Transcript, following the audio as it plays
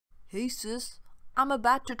Hey sis, I'm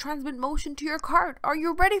about to transmit motion to your cart. Are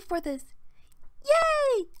you ready for this?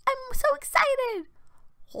 Yay! I'm so excited!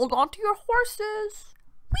 Hold on to your horses!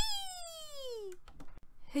 Whee!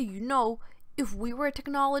 Hey, if we were a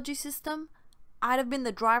technology system, I'd have been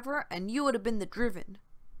the driver and you would have been the driven.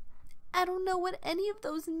 I don't know what any of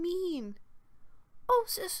those mean. Oh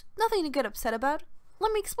sis, nothing to get upset about.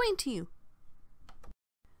 Let me explain to you.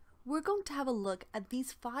 We're going to have a look at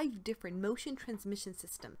these 5 different motion transmission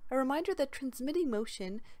systems. A reminder that transmitting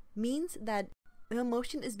motion means that the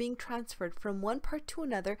motion is being transferred from one part to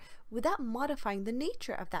another without modifying the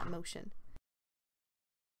nature of that motion.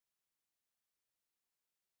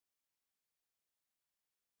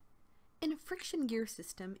 In a friction gear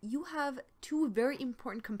system, you have 2 very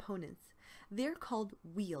important components. They're called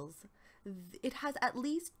wheels. It has at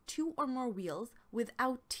least 2 or more wheels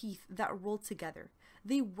without teeth that roll together.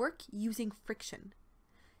 They work using friction.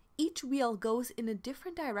 Each wheel goes in a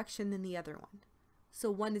different direction than the other one. So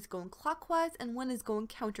one is going clockwise and one is going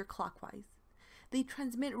counterclockwise. They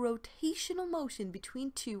transmit rotational motion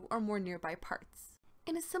between 2 or more nearby parts.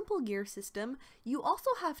 In a simple gear system, you also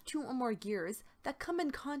have 2 or more gears that come in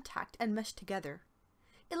contact and mesh together.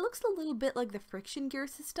 It looks a little bit like the friction gear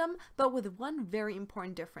system, but with one very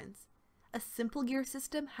important difference. A simple gear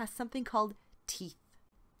system has something called teeth.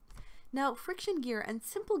 Now, friction gear and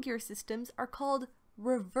simple gear systems are called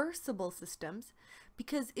reversible systems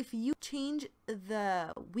because if you change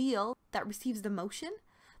the wheel that receives the motion,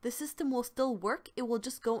 the system will still work, it will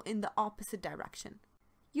just go in the opposite direction.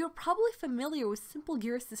 You're probably familiar with simple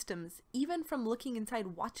gear systems, even from looking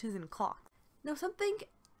inside watches and clocks. Now, something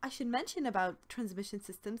I should mention about transmission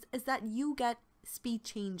systems is that you get speed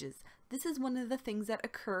changes. This is one of the things that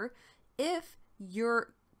occur if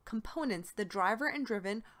your components, the driver and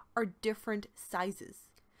driven, are different sizes.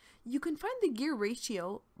 You can find the gear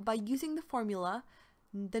ratio by using the formula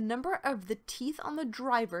the number of the teeth on the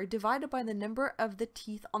driver divided by the number of the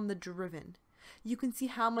teeth on the driven. You can see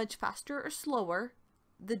how much faster or slower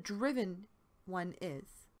the driven one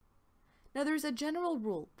is. Now there's a general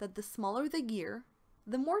rule that the smaller the gear,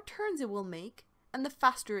 the more turns it will make and the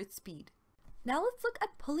faster its speed. Now let's look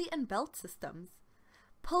at pulley and belt systems.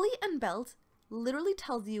 Pulley and belt literally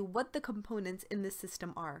tells you what the components in this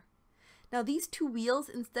system are. Now these 2 wheels,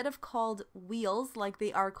 instead of called wheels like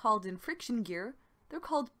they are called in friction gear, they're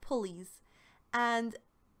called pulleys. And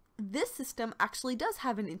this system actually does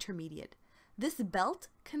have an intermediate. This belt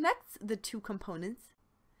connects the 2 components.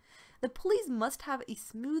 The pulleys must have a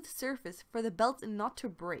smooth surface for the belt not to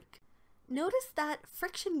break. Notice that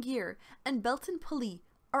friction gear and belt and pulley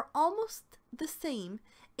are almost the same,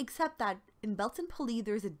 except that in belt and pulley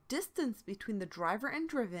there's a distance between the driver and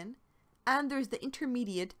driven, and there's the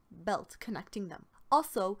intermediate belt connecting them.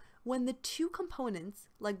 Also, when the 2 components,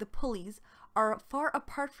 like the pulleys, are far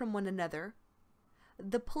apart from one another,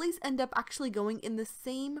 the pulleys end up actually going in the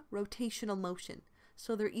same rotational motion.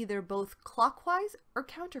 So they're either both clockwise or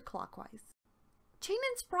counterclockwise. Chain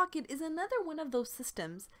and sprocket is another one of those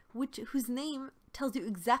systems whose name tells you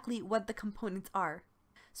exactly what the components are.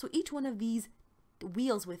 So each one of these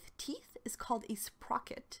wheels with teeth is called a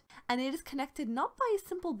sprocket, and it is connected not by a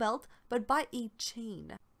simple belt but by a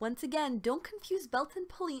chain. Once again, don't confuse belt and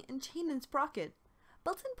pulley and chain and sprocket.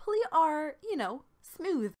 Belt and pulley are,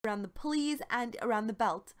 smooth around the pulleys and around the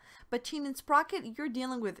belt, but chain and sprocket, you're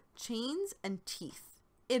dealing with chains and teeth.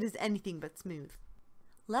 It is anything but smooth.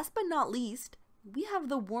 Last but not least, we have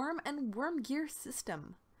the worm and worm gear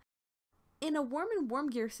system. In a worm and worm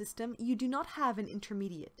gear system, you do not have an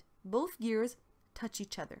intermediate. Both gears touch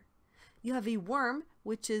each other. You have a worm,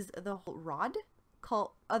 which is the rod,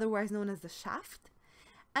 otherwise known as the shaft,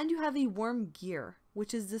 and you have a worm gear,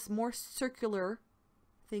 which is this more circular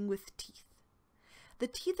thing with teeth. The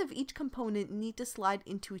teeth of each component need to slide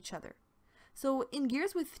into each other. So in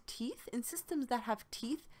gears with teeth, in systems that have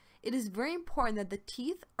teeth, it is very important that the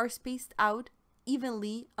teeth are spaced out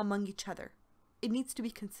evenly among each other. It needs to be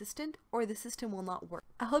consistent or the system will not work.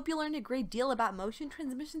 I hope you learned a great deal about motion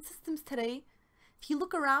transmission systems today. If you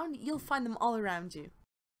look around, you'll find them all around you.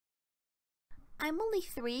 I'm only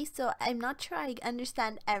 3, so I'm not sure I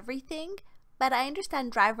understand everything, but I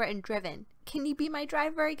understand driver and driven. Can you be my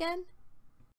driver again?